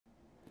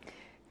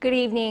Good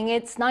evening.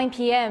 It's 9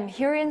 p.m.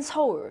 here in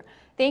Seoul.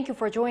 Thank you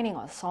for joining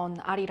us on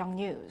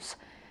Arirang.News.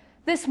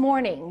 This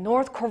morning,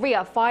 North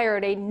Korea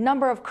fired a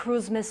number of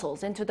cruise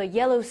missiles into the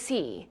Yellow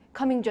Sea,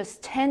 coming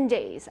just 10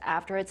 days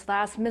after its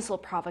last missile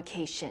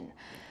provocation.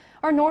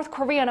 Our North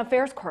Korean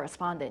affairs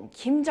correspondent,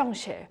 Kim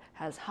Jung-sil,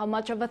 has how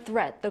much of a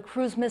threat the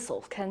cruise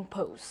missiles can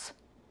pose.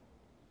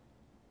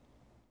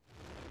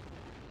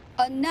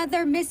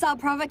 Another missile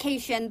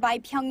provocation by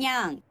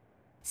Pyongyang.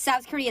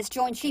 South Korea's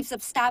Joint Chiefs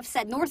of Staff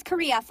said North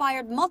Korea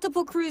fired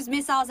multiple cruise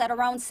missiles at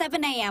around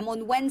 7 a.m.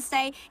 on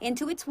Wednesday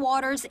into its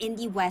waters in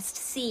the West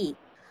Sea.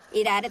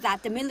 It added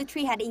that the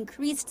military had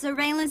increased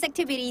surveillance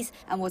activities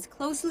and was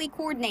closely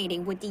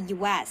coordinating with the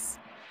U.S.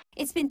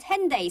 It's been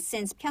 10 days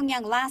since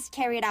Pyongyang last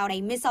carried out a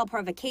missile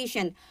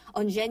provocation.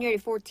 On January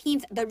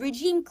 14th, the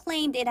regime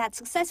claimed it had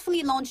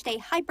successfully launched a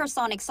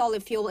hypersonic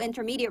solid-fuel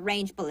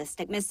intermediate-range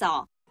ballistic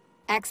missile.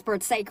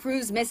 Experts say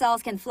cruise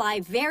missiles can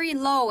fly very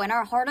low and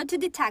are harder to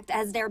detect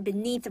as they're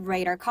beneath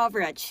radar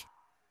coverage.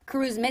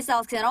 Cruise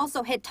missiles can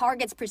also hit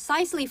targets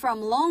precisely from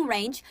long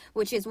range,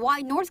 which is why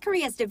North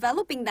Korea is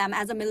developing them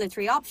as a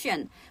military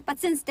option. But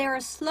since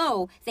they're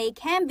slow, they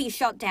can be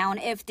shot down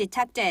if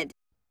detected.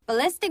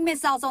 Ballistic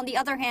missiles, on the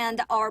other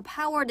hand, are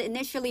powered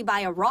initially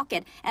by a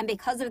rocket and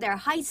because of their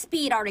high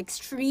speed are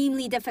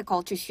extremely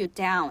difficult to shoot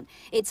down.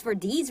 It's for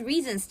these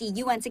reasons the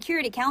UN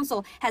Security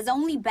Council has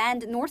only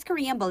banned North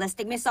Korean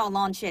ballistic missile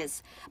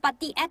launches. But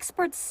the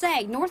experts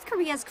say North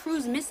Korea's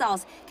cruise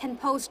missiles can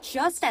pose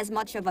just as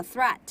much of a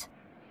threat.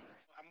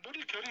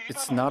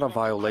 It's not a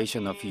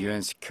violation of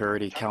UN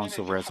Security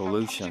Council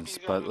resolutions,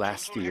 but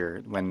last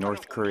year, when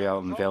North Korea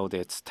unveiled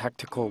its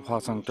tactical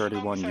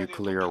Hwasong-31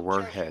 nuclear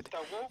warhead,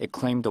 it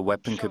claimed the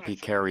weapon could be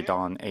carried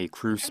on a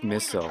cruise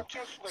missile,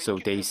 so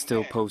they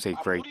still pose a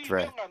great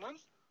threat.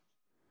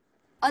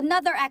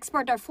 Another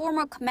expert, a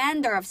former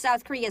commander of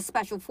South Korea's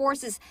special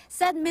forces,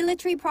 said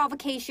military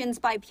provocations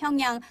by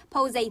Pyongyang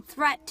pose a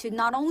threat to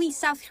not only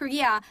South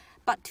Korea,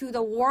 but to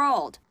the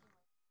world.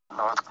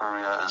 North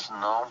Korea is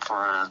known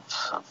for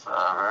its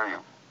very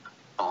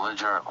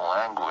belligerent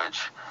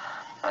language,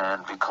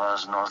 and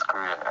because North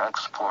Korea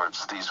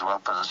exports these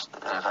weapons,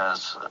 it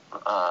has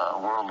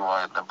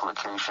worldwide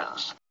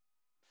implications.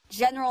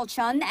 General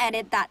Chun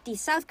added that the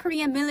South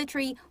Korean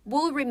military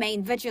will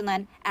remain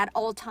vigilant at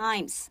all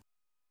times.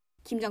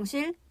 Kim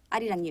Jung-sil,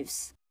 Arirang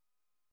News.